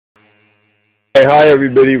Okay, hi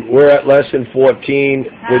everybody. We're at lesson 14,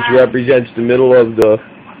 which represents the middle of the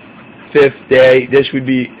 5th day. This would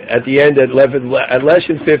be at the end at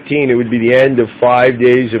lesson 15. It would be the end of 5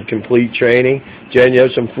 days of complete training. Jen, you have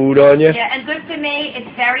some food on you? Yeah, and good for me. It's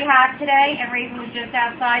very hot today, and Raven was just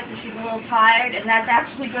outside, so she's a little tired, and that's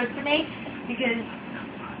actually good for me because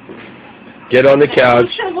get on the couch.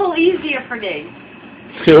 It's a little easier for me.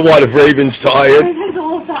 What if Raven's tired?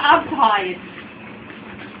 I'm tired.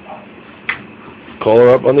 Call her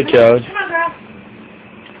up on the couch. Come on, girl.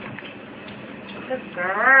 Good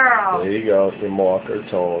girl. There you go, your marker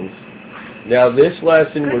tones. Now this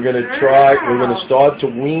lesson we're going to start to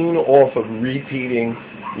wean off of repeating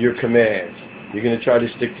your commands. You're going to try to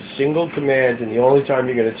stick to single commands, and the only time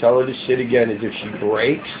you're going to tell her to sit again is if she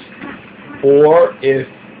breaks or if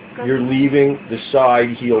you're leaving the side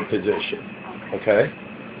heel position. Okay?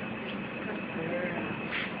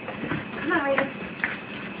 Come on, Raven.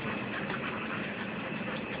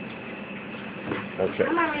 Okay,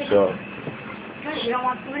 so you don't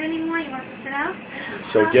want food anymore? You want to sit down?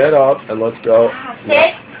 So get up and let's go.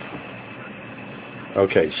 Sit.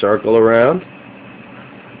 Okay, circle around.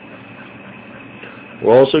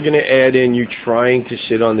 We're also going to add in you trying to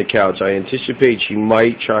sit on the couch. I anticipate she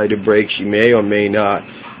might try to break. She may or may not,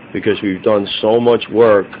 because we've done so much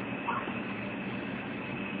work.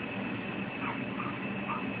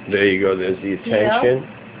 There you go. There's the attention.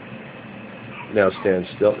 Now stand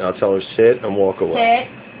still. Now tell her sit and walk away.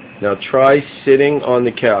 Sit. Now try sitting on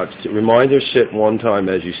the couch. Remind her sit one time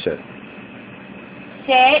as you sit.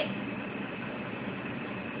 Sit.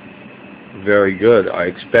 Very good. I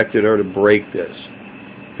expected her to break this,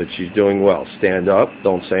 but she's doing well. Stand up.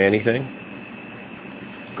 Don't say anything.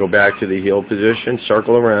 Go back to the heel position.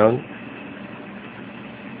 Circle around.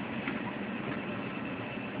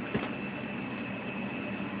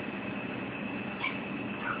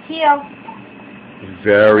 Heel.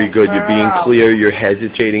 Very good. You're being clear. You're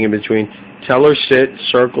hesitating in between. Tell her sit,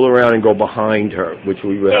 circle around, and go behind her, which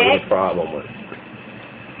we were having a problem with.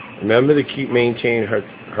 Remember to keep maintaining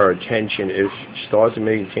her attention. If she starts to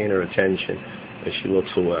maintain her attention, as she looks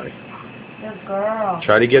away. Good girl.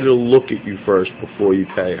 Try to get her to look at you first before you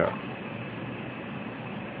pay her.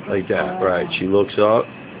 Like that. Right. She looks up.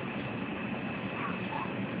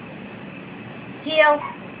 Heel.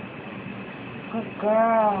 Good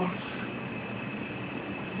girl.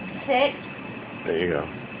 Sit. There you go.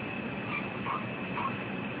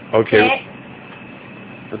 Okay.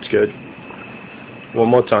 Sit. That's good. One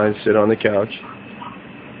more time. Sit on the couch.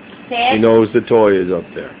 Sit. She knows the toy is up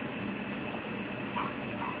there.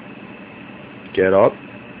 Get up.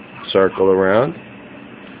 Circle around.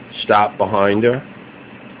 Stop behind her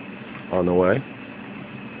on the way.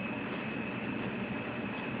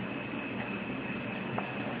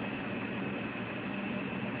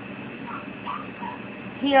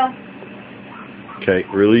 Heel. Okay,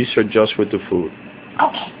 release her just with the food.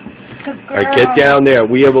 Okay. Good girl. All right, get down there.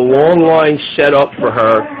 We have a long line set up for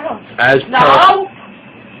her as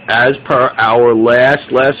per our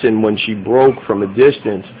last lesson when she broke from a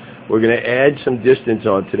distance. We're going to add some distance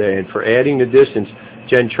on today, and for adding the distance,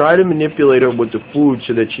 Jen, try to manipulate her with the food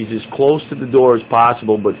so that she's as close to the door as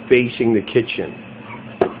possible but facing the kitchen.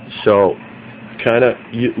 So, kind of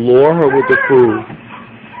lure her with the food.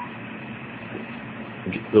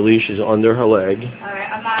 The leash is under her leg. Alright,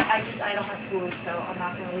 I don't have food, so I'm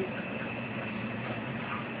not going to leave.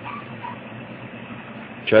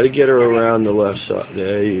 Try to get her around the left side.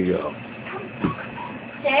 There you go.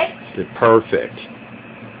 Sit. Perfect.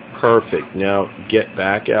 Perfect. Now get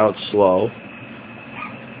back out slow.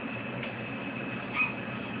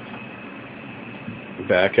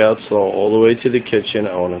 Back out slow all the way to the kitchen.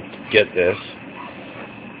 I want to get this.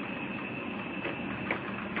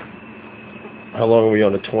 How long are we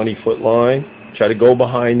on the 20-foot line? Try to go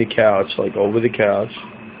behind the couch, like over the couch.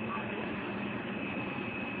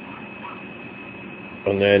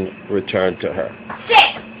 And then return to her.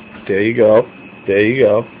 Sit. There you go. There you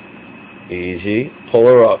go. Easy. Pull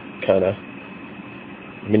her up, kind of.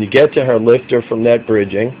 When you get to her, lift her from that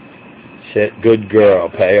bridging. Sit. Good girl.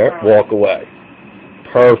 Pay her. Walk away.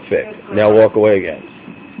 Perfect. Now walk away again.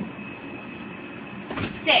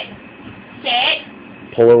 Sit.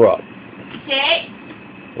 Sit. Pull her up. Sit.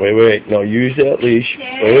 Wait. No, use that leash.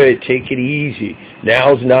 Sit. Wait. Take it easy.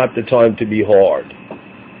 Now's not the time to be hard.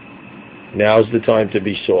 Now's the time to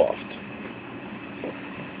be soft.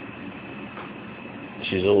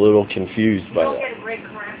 She's a little confused by that. You don't get a great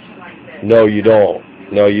correction like this. No, you don't.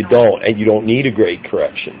 No, you don't. And you don't need a great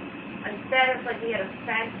correction. Instead, it's like you had a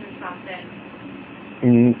fence or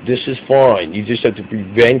something. This is fine. You just have to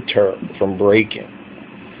prevent her from breaking.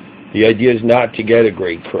 The idea is not to get a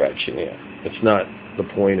grade correction here. It's not the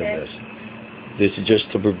point of this. This is just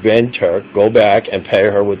to prevent her. Go back and pay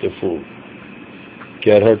her with the food.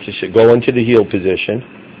 Get her to sit. Go into the heel position.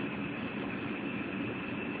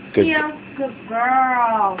 Good. Heel. Good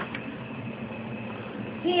girl.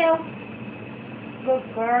 Heel.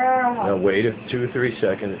 Good girl. Now wait 2 or 3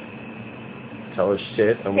 seconds. Tell her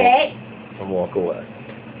sit and walk away.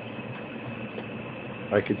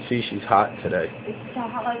 I could see she's hot today. It's so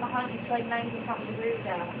hot, it's like 90-something degrees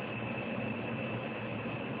out.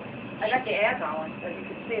 I got the air going, so you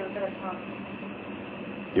can see look at the sun.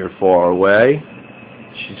 You're far away.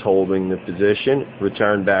 She's holding the position.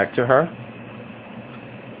 Return back to her.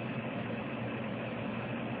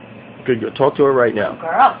 Good girl. Talk to her right now. Good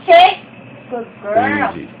girl. Sit. Good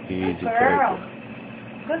girl. Easy. Good girl.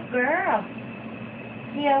 Good girl.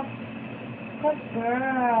 Heel. Good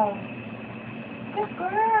girl. Good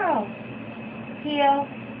girl. Heel.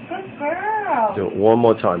 Good girl. Do it one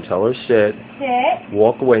more time. Tell her sit. Sit.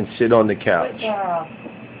 Walk away and sit on the couch. Good girl.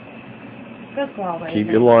 Good girl, baby. Keep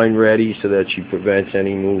your line ready so that she prevents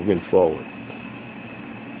any movement forward.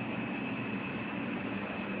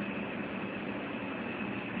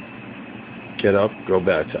 Get up. Go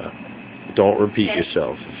back to her. Don't repeat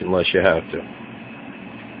yourself unless you have to.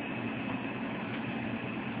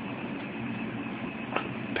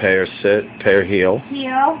 Pay her sit. Pay her heel.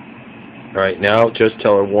 Heel. All right, now just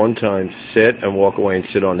tell her one time, sit, and walk away and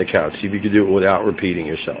sit on the couch. See if you can do it without repeating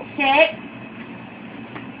yourself. Sit.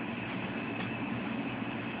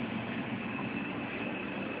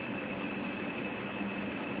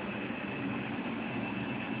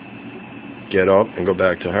 Get up and go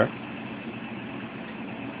back to her.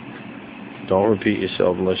 Don't repeat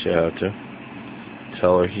yourself unless you have to.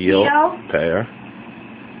 Tell her heel. Pay her.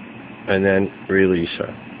 And then release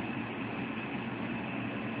her.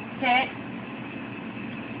 Sit.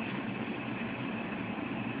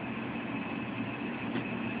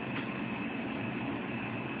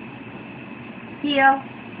 Heel.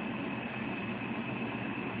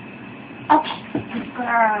 Okay, good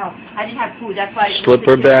girl. I didn't have food, that's why. Slip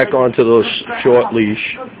her back onto the short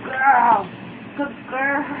leash. Good girl. Good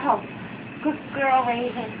girl. Good girl,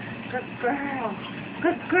 Raven. Good girl.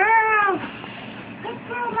 Good girl. Good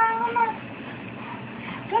girl, Mama.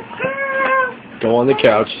 Good girl. Go on the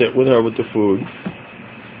couch, sit with her with the food.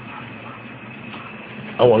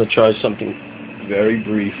 I want to try something very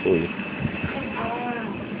briefly.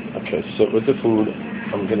 Okay, sit with the food.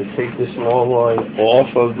 I'm going to take this long line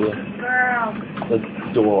off of the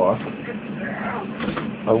door.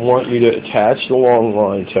 I want you to attach the long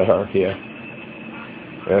line to her here.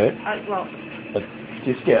 Right?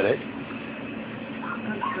 Just get it.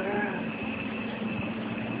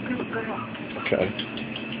 Okay.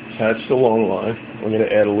 Attach the long line. We're going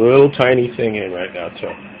to add a little tiny thing in right now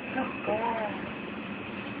too.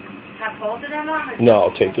 Have both of them on?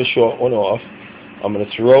 No, take the short one off. I'm going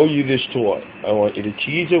to throw you this toy. I want you to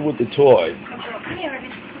tease her with the toy.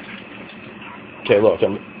 Okay, look,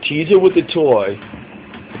 I'm tease her with the toy.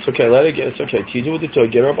 It's okay, let her get it's okay. Tease her with the toy,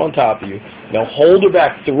 get her up on top of you. Now hold her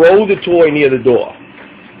back, throw the toy near the door.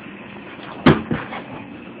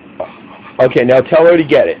 Okay, now tell her to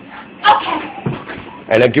get it. Okay.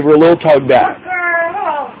 And then give her a little tug back. Good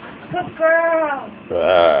girl. Good girl.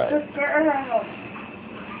 Right. Good girl.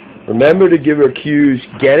 Remember to give her cues,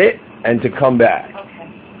 get it, and to come back. Okay.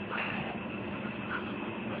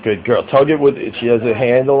 Good girl. Tug it with it. She has a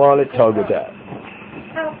handle on it, tug with that.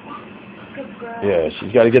 Oh. Good girl. Yeah,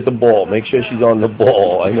 she's got to get the ball. Make sure she's on the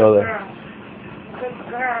ball. I know that. Good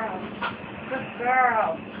girl. Good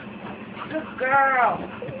girl. Good girl.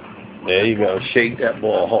 There you go. Shake that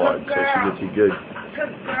ball hard so she gets you good.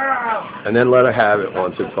 Good girl. And then let her have it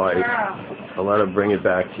once or twice. And let her bring it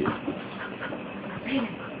back to you.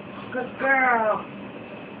 Good girl.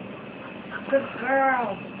 Good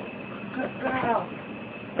girl. Good girl.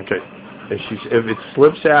 Okay. If it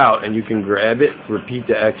slips out and you can grab it, repeat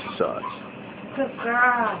the exercise. Good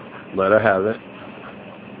girl. Let her have it.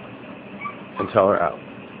 And tell her out.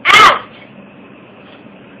 Out!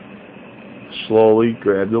 Slowly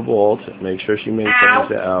grab the ball to make sure she maintains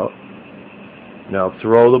it out. Now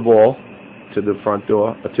throw the ball to the front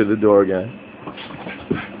door, to the door again.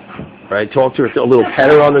 Right, talk to her a little, pet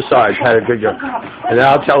her on the side, pet her, good girl. And then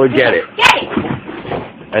I'll tell her get it. Get it!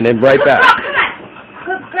 And then right back.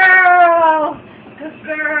 Good girl! Good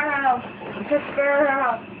girl! Good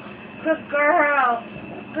girl! Good girl!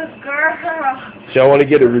 Good girl! So I want to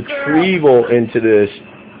get a retrieval into this,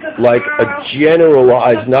 like a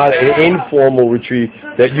generalized, not an informal retrieve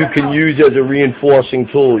that you can use as a reinforcing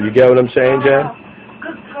tool. You get what I'm saying, Jen?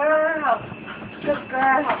 Good girl. Good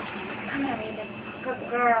girl. Come here, Raven. Good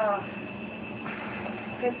girl.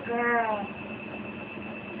 Good girl.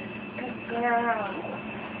 Good girl.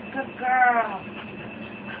 Good girl.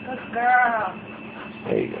 Good girl.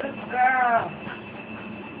 There you go. Good girl.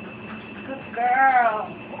 Good girl.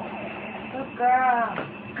 Good girl.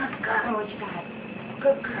 Good girl. What you got?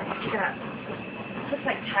 Good girl. What you got? Looks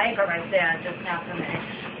like Tiger right there just now for a minute.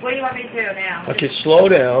 What do you want me to do now? Okay, slow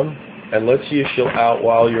down, and let's see if she'll out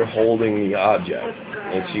while you're holding the object.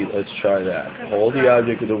 Let's see. Let's try that. Hold the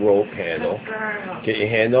object with the rope handle. Get your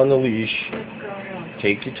hand on the leash.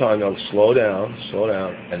 Take your time. Now slow down,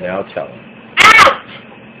 and now tell her. Out!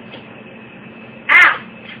 Out!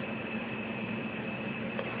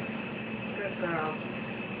 Good girl.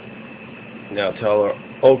 Now tell her,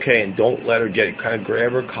 okay, and don't let her get it. Kind of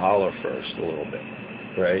grab her collar first a little bit,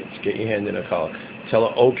 right? Just get your hand in her collar. Tell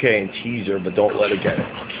her, okay, and tease her, but don't let her get it.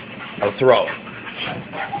 Now throw it.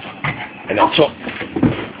 And now talk.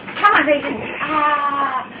 Come on, Raven.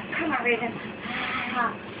 Ah! Come on, Raven.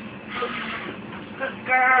 Ah! Good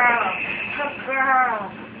girl. Good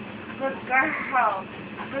girl. Good girl.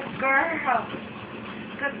 Good girl.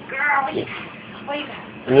 Good girl. What you got?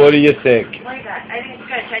 What do you think? What you got? I think it's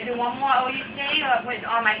good. Should I do one more OUC or with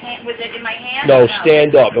on my hand? Was it in my hand? No,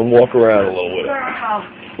 stand up and walk around a little with it. Girl.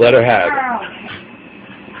 Let her have it.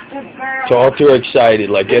 Good girl. Talk to her excited,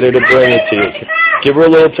 like get her to bring it to you. Give her a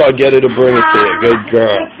little tug, get her to bring it to you. Good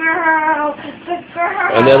girl. Good girl. Good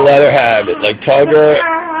girl. And then let her have it. Like tug her,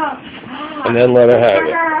 and then let her have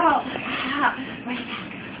it.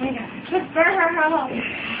 Good girl.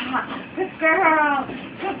 Good girl.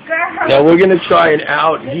 Good girl. Now we're going to try an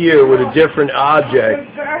out here with a different object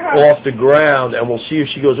off the ground, and we'll see if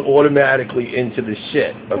she goes automatically into the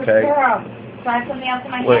sit, okay? Good girl. Do I have something else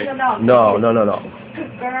in my Wait, hand or no? no.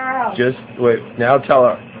 Good girl. Just, wait, now tell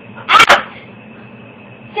her. Out!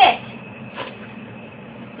 Sit.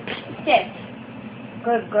 Sit.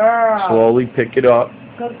 Good girl. Slowly pick it up,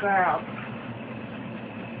 Good girl.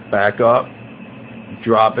 back up,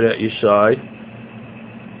 drop it at your side.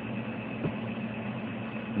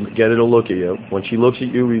 Get her to look at you. When she looks at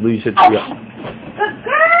you, release it to you. Good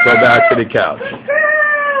girl. Go back to the couch. Good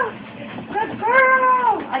girl. Good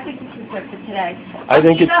girl. I think this is good for today. I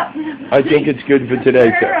think it's good for today,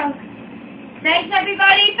 Good too. girl. Thanks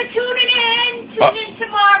everybody for tuning in. Tune in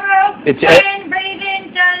tomorrow It's when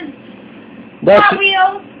Raven does Hot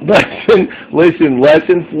Wheels.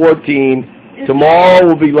 Lesson 14. Tomorrow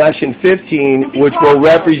will be lesson 15, which will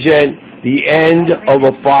represent the end of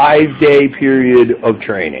a 5-day period of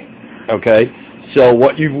training. Okay? So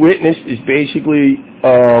what you've witnessed is basically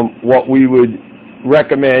what we would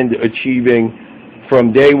recommend achieving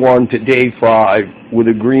from day 1 to day 5 with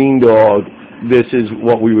a green dog. This is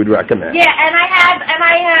what we would recommend. Yeah,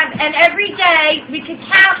 and every day we can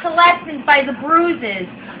count the lessons by the bruises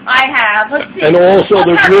I have. Let's see. And also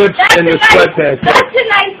the rips and the sweatpants. That's a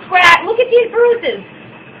nice scratch. Look at these bruises.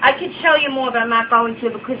 I could show you more, but I'm not going to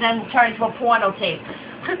because then it'll turn into a porno tape.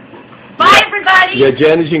 Bye, everybody. Yeah,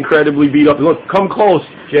 Jen is incredibly beat up. Look, come close,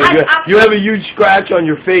 Jen. You have a huge scratch on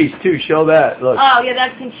your face, too. Show that. Look. Oh, yeah,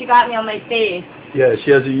 that's since she got me on my face. Yeah,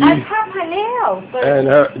 she has a huge... I cut my nails. And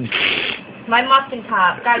her... My muffin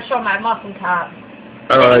top. Gotta show my muffin top.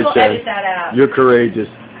 All right, Jen. Jen. Edit that out. You're courageous.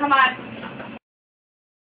 Come on.